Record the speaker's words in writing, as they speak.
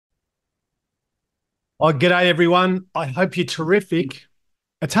Oh, g'day everyone. I hope you're terrific.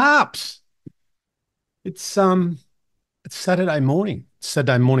 It's Harps. It's Saturday morning. It's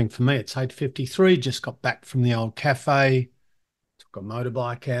Saturday morning for me. It's 8:53. Just got back from the old cafe. Took a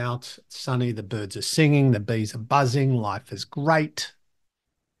motorbike out. It's sunny, the birds are singing, the bees are buzzing, life is great.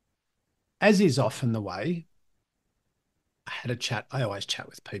 As is often the way, I had a chat. I always chat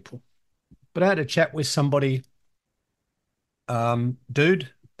with people, but I had a chat with somebody, a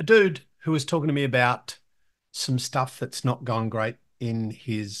dude who was talking to me about some stuff that's not going great in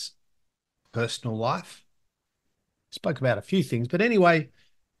his personal life. Spoke about a few things, but anyway,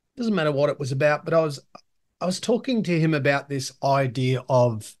 doesn't matter what it was about. But I was talking to him about this idea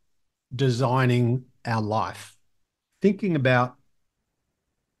of designing our life, thinking about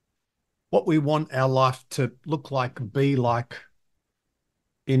what we want our life to look like, be like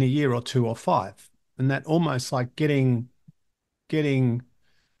in a year or two or five, and that almost like getting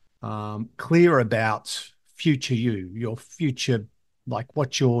clear about future you, your future, like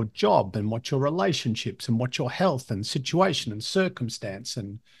what's your job and what's your relationships and what's your health and situation and circumstance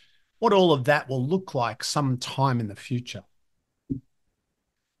and what all of that will look like sometime in the future.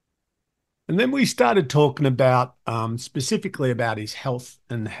 And then we started talking about specifically about his health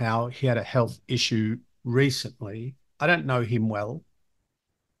and how he had a health issue recently. I don't know him well,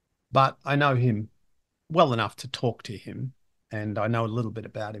 but I know him well enough to talk to him, and I know a little bit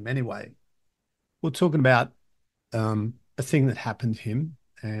about him anyway. We're talking about a thing that happened to him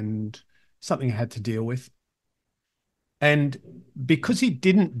and something he had to deal with. And because he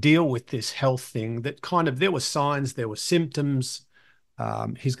didn't deal with this health thing, that kind of there were signs, there were symptoms.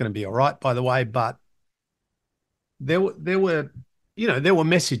 He's going to be all right, by the way, but there were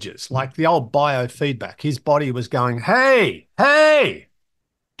messages like the old biofeedback. His body was going, "Hey, hey,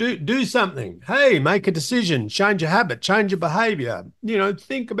 do something. Hey, make a decision, change your habit, change your behavior.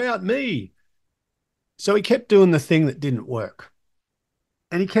 Think about me." So he kept doing the thing that didn't work.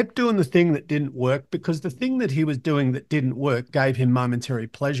 And he kept doing the thing that didn't work because the thing that he was doing that didn't work gave him momentary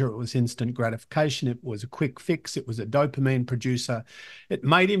pleasure. It was instant gratification. It was a quick fix. It was a dopamine producer. It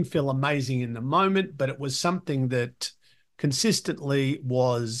made him feel amazing in the moment, but it was something that consistently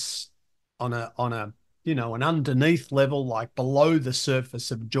was on an underneath level, like below the surface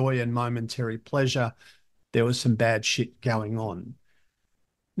of joy and momentary pleasure. There was some bad shit going on.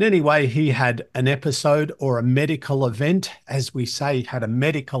 Anyway, he had an episode or a medical event, as we say, had a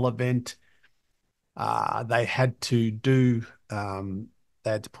medical event. They had to do, they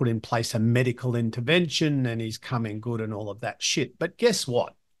had to put in place a medical intervention, and he's coming good and all of that shit. But guess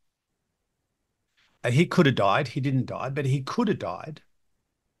what? He could have died. He didn't die, but he could have died.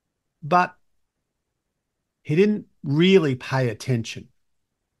 But he didn't really pay attention.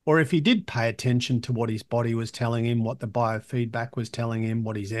 Or if he did pay attention to what his body was telling him, what the biofeedback was telling him,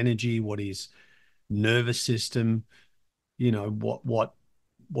 what his energy, what his nervous system, what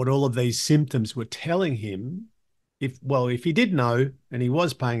all of these symptoms were telling him. If he did know and he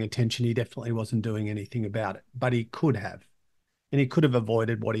was paying attention, he definitely wasn't doing anything about it, but he could have, and he could have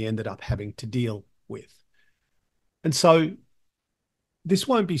avoided what he ended up having to deal with. And so this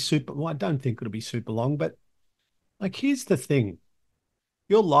won't be super, well, I don't think it'll be super long, but like, here's the thing.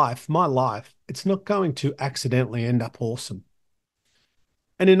 Your life, my life, it's not going to accidentally end up awesome.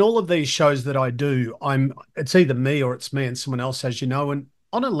 And in all of these shows that I do, it's either me or it's me and someone else, as you know. And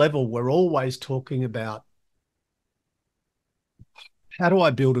on a level, we're always talking about, how do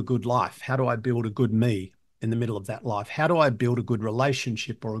I build a good life? How do I build a good me in the middle of that life? How do I build a good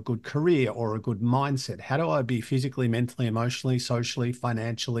relationship or a good career or a good mindset? How do I be physically, mentally, emotionally, socially,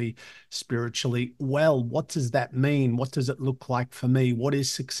 financially, spiritually well? What does that mean? What does it look like for me? What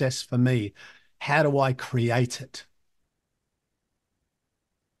is success for me? How do I create it?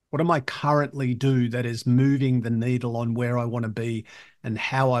 What am I currently do that is moving the needle on where I want to be and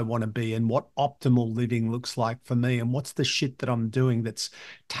how I want to be and what optimal living looks like for me? And what's the shit that I'm doing that's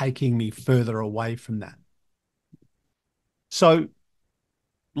taking me further away from that? So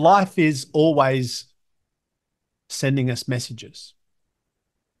life is always sending us messages.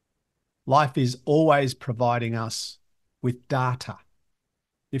 Life is always providing us with data.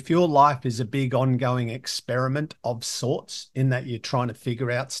 If your life is a big ongoing experiment of sorts, in that you're trying to figure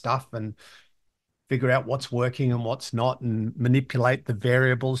out stuff and figure out what's working and what's not, and manipulate the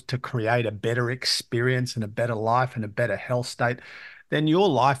variables to create a better experience and a better life and a better health state, then your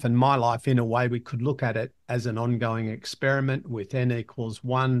life and my life, in a way, we could look at it as an ongoing experiment with n equals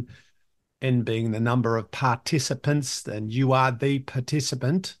one, n being the number of participants, and you are the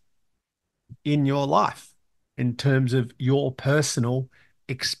participant in your life in terms of your personal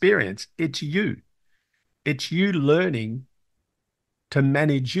experience. It's you. It's you learning to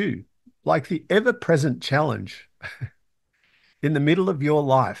manage you. Like the ever-present challenge in the middle of your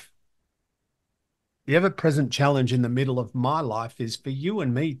life, the ever-present challenge in the middle of my life is for you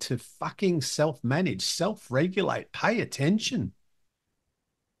and me to fucking self-manage, self-regulate, pay attention.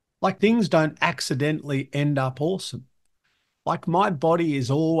 Like things don't accidentally end up awesome. Like my body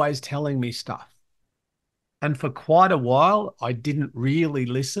is always telling me stuff. And for quite a while, I didn't really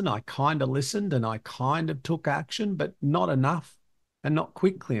listen. I kind of listened and I kind of took action, but not enough and not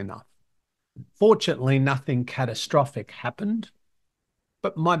quickly enough. Fortunately, nothing catastrophic happened,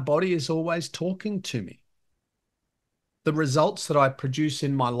 but my body is always talking to me. The results that I produce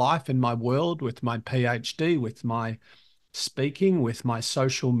in my life, in my world, with my PhD, with my speaking, with my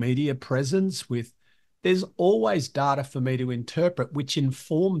social media presence, there's always data for me to interpret, which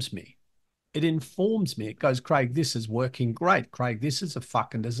informs me. It informs me. It goes, Craig, this is working great. Craig, this is a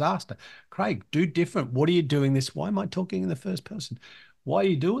fucking disaster. Craig, do different. What are you doing this? Why am I talking in the first person? Why are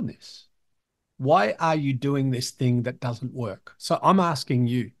you doing this? Why are you doing this thing that doesn't work? So I'm asking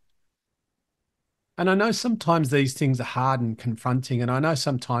you. And I know sometimes these things are hard and confronting, and I know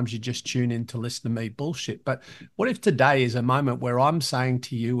sometimes you just tune in to listen to me bullshit. But what if today is a moment where I'm saying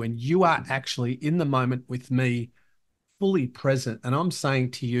to you, and you are actually in the moment with me, fully present, and I'm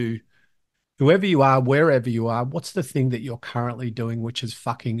saying to you, whoever you are, wherever you are, what's the thing that you're currently doing which is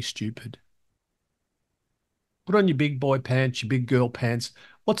fucking stupid? Put on your big boy pants, your big girl pants.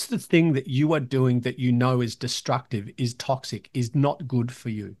 What's the thing that you are doing that you know is destructive, is toxic, is not good for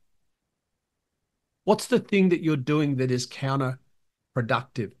you? What's the thing that you're doing that is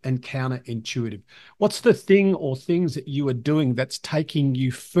counterproductive and counterintuitive? What's the thing or things that you are doing that's taking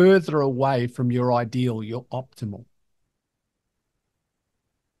you further away from your ideal, your optimal?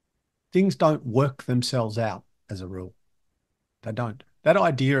 Things don't work themselves out as a rule. They don't. That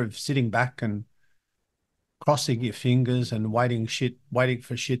idea of sitting back and crossing your fingers and waiting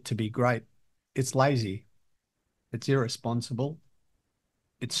for shit to be great, it's lazy. It's irresponsible.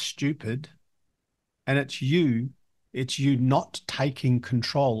 It's stupid. And it's you not taking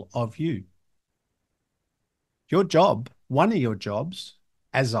control of you. Your job, one of your jobs,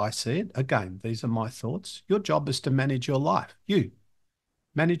 as I see it, again, these are my thoughts. Your job is to manage your life. You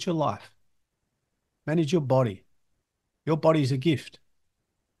manage your life, manage your body. Your body's a gift.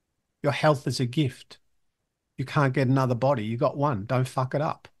 Your health is a gift. You can't get another body. You got one. Don't fuck it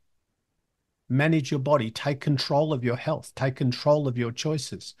up. Manage your body. Take control of your health. Take control of your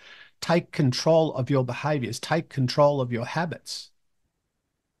choices. Take control of your behaviors. Take control of your habits.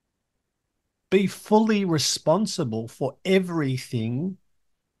 Be fully responsible for everything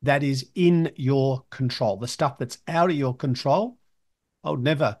that is in your control. The stuff that's out of your control, I would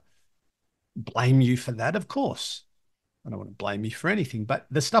never blame you for that, of course. I don't want to blame you for anything, but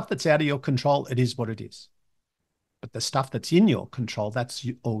the stuff that's out of your control, it is what it is. But the stuff that's in your control, that's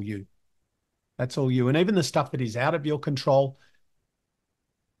all you. That's all you. And even the stuff that is out of your control,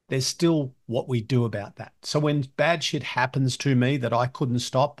 there's still what we do about that. So when bad shit happens to me that I couldn't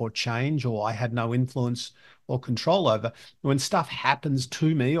stop or change, or I had no influence or control over, when stuff happens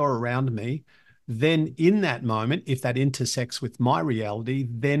to me or around me, then in that moment, if that intersects with my reality,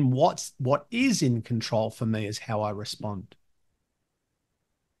 then what is in control for me is how I respond.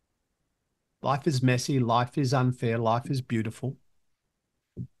 Life is messy, life is unfair, life is beautiful.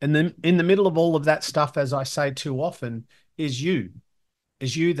 And then in the middle of all of that stuff, as I say too often, is you.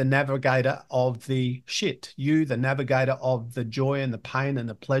 Is you the navigator of the shit, you the navigator of the joy and the pain and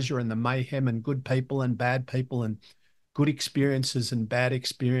the pleasure and the mayhem and good people and bad people and good experiences and bad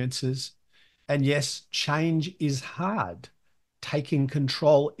experiences. And yes, change is hard. Taking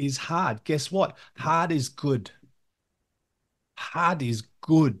control is hard. Guess what? Hard is good. Hard is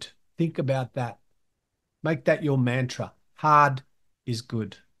good. Think about that. Make that your mantra. Hard is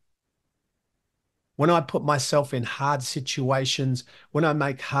good. When I put myself in hard situations, when I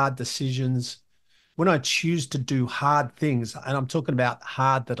make hard decisions, when I choose to do hard things, and I'm talking about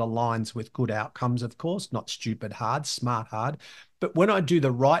hard that aligns with good outcomes, of course, not stupid hard, smart hard, but when I do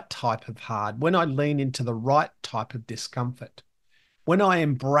the right type of hard, when I lean into the right type of discomfort, when I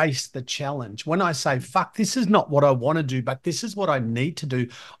embrace the challenge, when I say, fuck, this is not what I want to do, but this is what I need to do.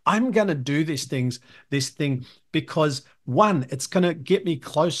 I'm going to do this thing because one, it's going to get me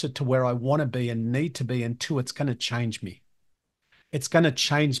closer to where I want to be and need to be. And two, it's going to change me. It's going to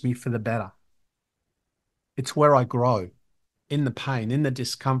change me for the better. It's where I grow in the pain, in the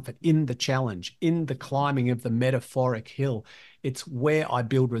discomfort, in the challenge, in the climbing of the metaphoric hill. It's where I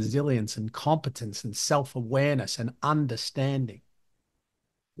build resilience and competence and self-awareness and understanding.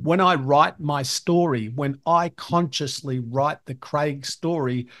 When I write my story, when I consciously write the Craig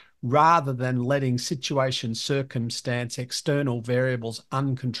story, rather than letting situation, circumstance, external variables,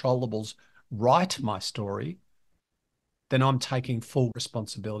 uncontrollables write my story, then I'm taking full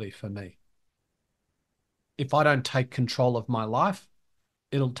responsibility for me. If I don't take control of my life,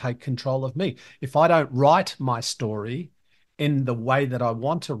 it'll take control of me. If I don't write my story in the way that I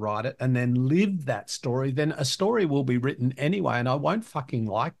want to write it and then live that story, then a story will be written anyway. And I won't fucking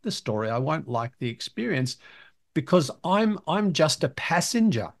like the story. I won't like the experience because I'm just a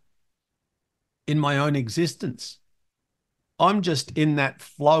passenger in my own existence. I'm just in that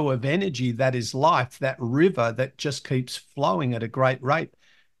flow of energy that is life, that river that just keeps flowing at a great rate.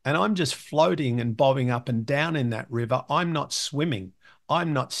 And I'm just floating and bobbing up and down in that river. I'm not swimming.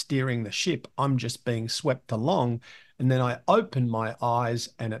 I'm not steering the ship. I'm just being swept along. And then I open my eyes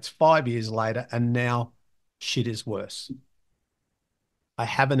and it's 5 years later and now shit is worse. I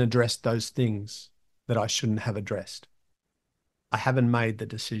haven't addressed those things that I shouldn't have addressed. I haven't made the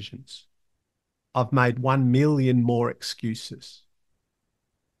decisions. I've made 1 million more excuses.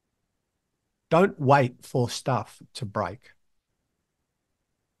 Don't wait for stuff to break.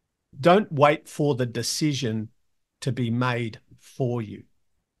 Don't wait for the decision to be made for you.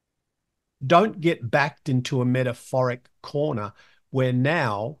 Don't get backed into a metaphoric corner where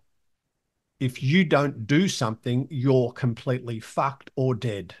now, if you don't do something, you're completely fucked or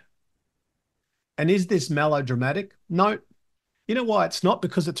dead. And is this melodramatic? No. You know why it's not?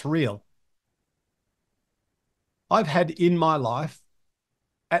 Because it's real. I've had in my life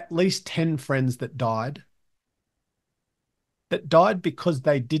at least 10 friends that died because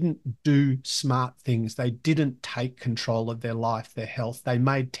they didn't do smart things. They didn't take control of their life, their health. They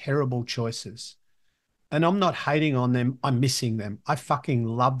made terrible choices. And I'm not hating on them. I'm missing them. I fucking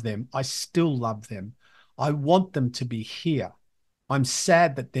love them. I still love them. I want them to be here. I'm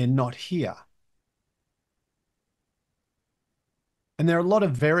sad that they're not here. And there are a lot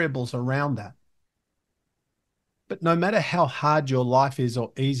of variables around that. But no matter how hard your life is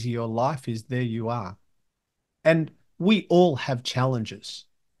or easy your life is, there you are. And we all have challenges.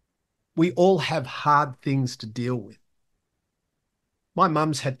 We all have hard things to deal with. My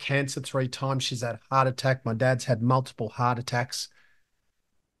mum's had cancer 3 times. She's had a heart attack. My dad's had multiple heart attacks.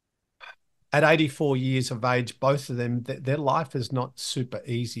 At 84 years of age, both of them, their life is not super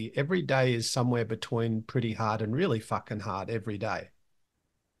easy. Every day is somewhere between pretty hard and really fucking hard every day.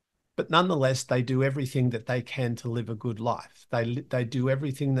 But nonetheless, they do everything that they can to live a good life. They do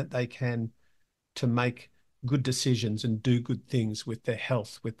everything that they can to make good decisions and do good things with their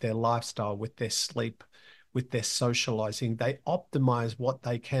health, with their lifestyle, with their sleep, with their socializing. They optimize what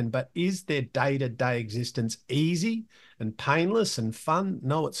they can. But is their day-to-day existence easy and painless and fun?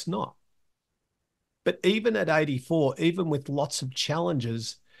 No, it's not. But even at 84, even with lots of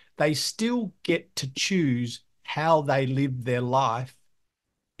challenges, they still get to choose how they live their life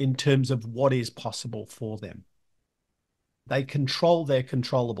in terms of what is possible for them. They control their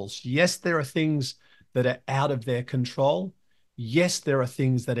controllables. Yes, there are things that are out of their control. Yes, there are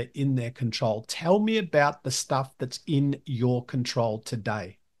things that are in their control. Tell me about the stuff that's in your control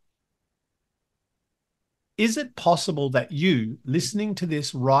today. Is it possible that you, listening to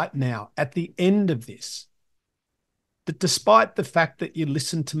this right now, at the end of this, that despite the fact that you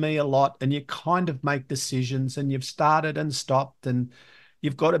listen to me a lot and you kind of make decisions and you've started and stopped and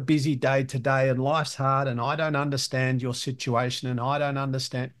you've got a busy day today and life's hard and I don't understand your situation and I don't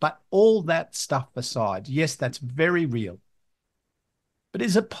understand, but all that stuff aside, yes, that's very real. But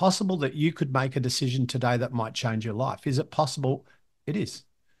is it possible that you could make a decision today that might change your life? Is it possible? It is.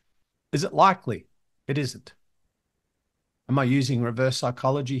 Is it likely? It isn't. Am I using reverse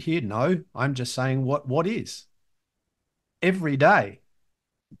psychology here? No, I'm just saying what is. Every day,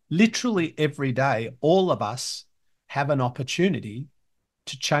 literally every day, all of us have an opportunity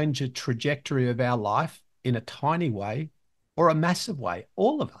to change the trajectory of our life in a tiny way or a massive way,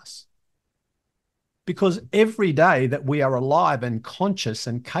 all of us. Because every day that we are alive and conscious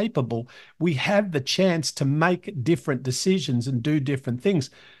and capable, we have the chance to make different decisions and do different things.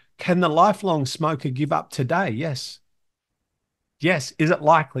 Can the lifelong smoker give up today? Yes. Yes. Is it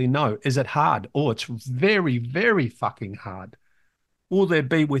likely? No. Is it hard? Oh, it's very, very fucking hard. Will there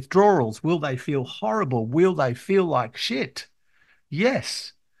be withdrawals? Will they feel horrible? Will they feel like shit?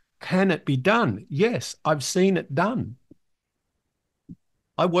 Yes. Can it be done? Yes. I've seen it done.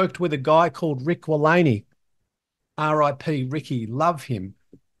 I worked with a guy called Rick Wallaney, R.I.P. Ricky, love him.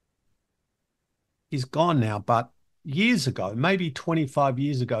 He's gone now, but years ago, maybe 25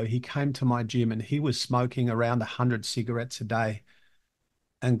 years ago, he came to my gym and he was smoking around 100 cigarettes a day.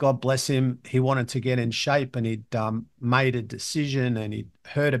 And God bless him, he wanted to get in shape and he'd made a decision and he'd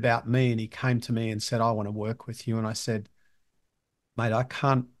heard about me and he came to me and said, I want to work with you. And I said, mate,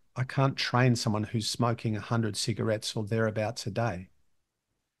 I can't train someone who's smoking 100 cigarettes or thereabouts a day.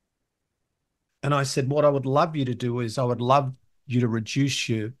 And I said, what I would love you to do is I would love you to reduce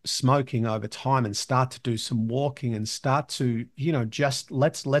your smoking over time and start to do some walking and start to, just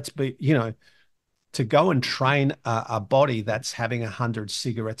let's be, to go and train a body that's having 100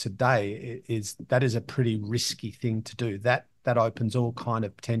 cigarettes a day is a pretty risky thing to do. That opens all kind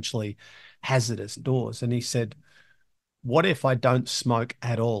of potentially hazardous doors. And he said, what if I don't smoke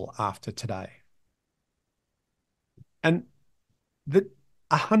at all after today? And that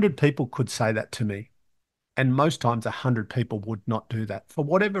 100 people could say that to me. And most times 100 people would not do that. For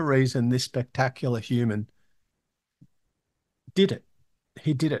whatever reason, this spectacular human did it.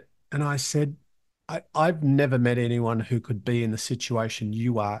 He did it. And I said, I've never met anyone who could be in the situation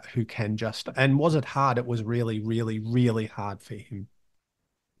you are who can just, and was it hard? It was really, really, really hard for him.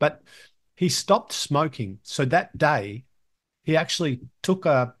 But he stopped smoking. So that day, he actually took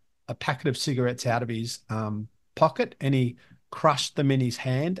a packet of cigarettes out of his pocket and he crushed them in his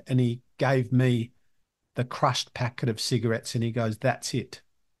hand and he gave me the crushed packet of cigarettes and he goes, that's it.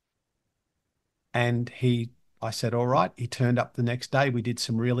 And I said, all right. He turned up the next day. We did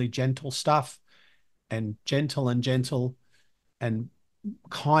some really gentle stuff and gentle and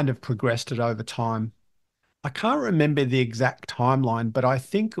kind of progressed it over time. I can't remember the exact timeline, but I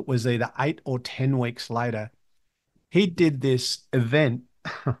think it was either 8 or 10 weeks later. He did this event.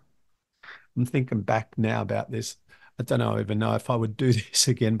 I'm thinking back now about this. I don't even know if I would do this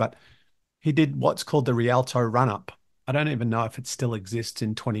again, but he did what's called the Rialto run-up. I don't even know if it still exists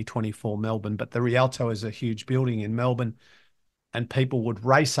in 2024 Melbourne, but the Rialto is a huge building in Melbourne and people would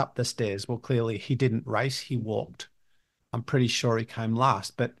race up the stairs. Well, clearly he didn't race, he walked. I'm pretty sure he came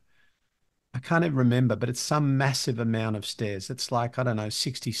last, but I can't even remember, but it's some massive amount of stairs. It's like, I don't know,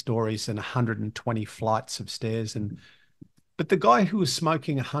 60 stories and 120 flights of stairs. But the guy who was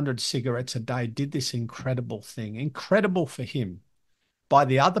smoking 100 cigarettes a day did this incredible thing, incredible for him. By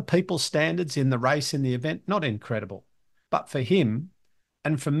the other people's standards in the race, in the event, not incredible. But for him,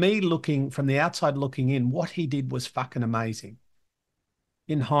 and for me looking from the outside looking in, what he did was fucking amazing.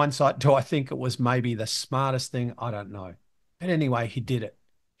 In hindsight, do I think it was maybe the smartest thing? I don't know. But anyway, he did it.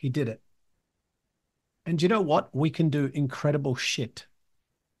 He did it. And you know what? We can do incredible shit.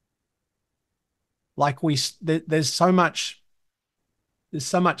 Like there's so much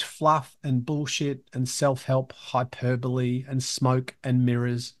fluff and bullshit and self-help hyperbole and smoke and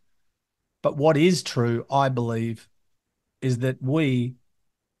mirrors. But what is true, I believe, is that we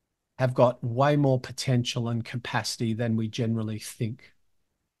have got way more potential and capacity than we generally think.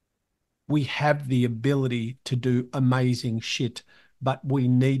 We have the ability to do amazing shit, but we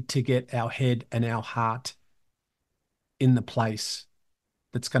need to get our head and our heart in the place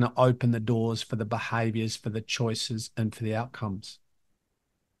that's going to open the doors for the behaviors, for the choices, and for the outcomes.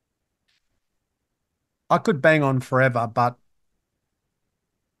 I could bang on forever, but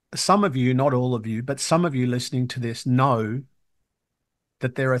some of you, not all of you, but some of you listening to this know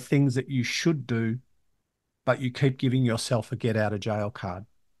that there are things that you should do, but you keep giving yourself a get out of jail card.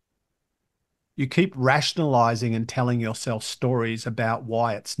 You keep rationalizing and telling yourself stories about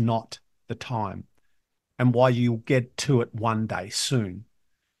why it's not the time and why you'll get to it one day soon.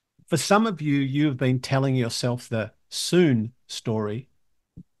 For some of you, you've been telling yourself the soon story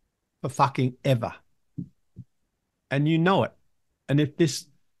for fucking ever. And you know it. And if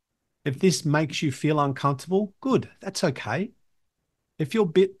this makes you feel uncomfortable, good, that's okay. If you're a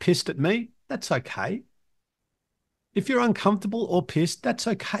bit pissed at me, that's okay. If you're uncomfortable or pissed, that's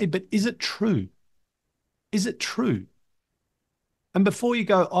okay. But is it true? Is it true? And before you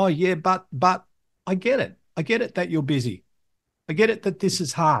go, oh yeah, but I get it. I get it that you're busy. I get it that this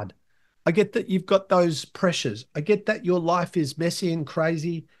is hard. I get that you've got those pressures. I get that your life is messy and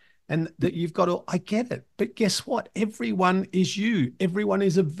crazy and that you've got to, I get it. But guess what? Everyone is you. Everyone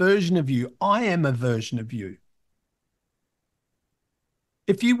is a version of you. I am a version of you.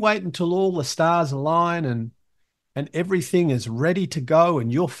 If you wait until all the stars align and everything is ready to go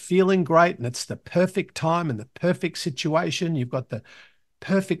and you're feeling great and it's the perfect time and the perfect situation, you've got the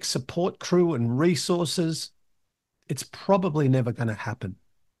perfect support crew and resources, it's probably never going to happen.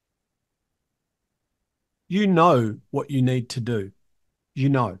 You know what you need to do. You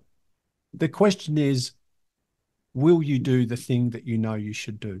know. The question is, will you do the thing that you know you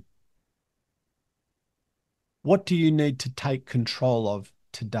should do? What do you need to take control of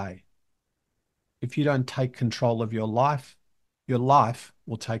today? If you don't take control of your life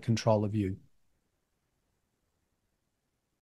will take control of you.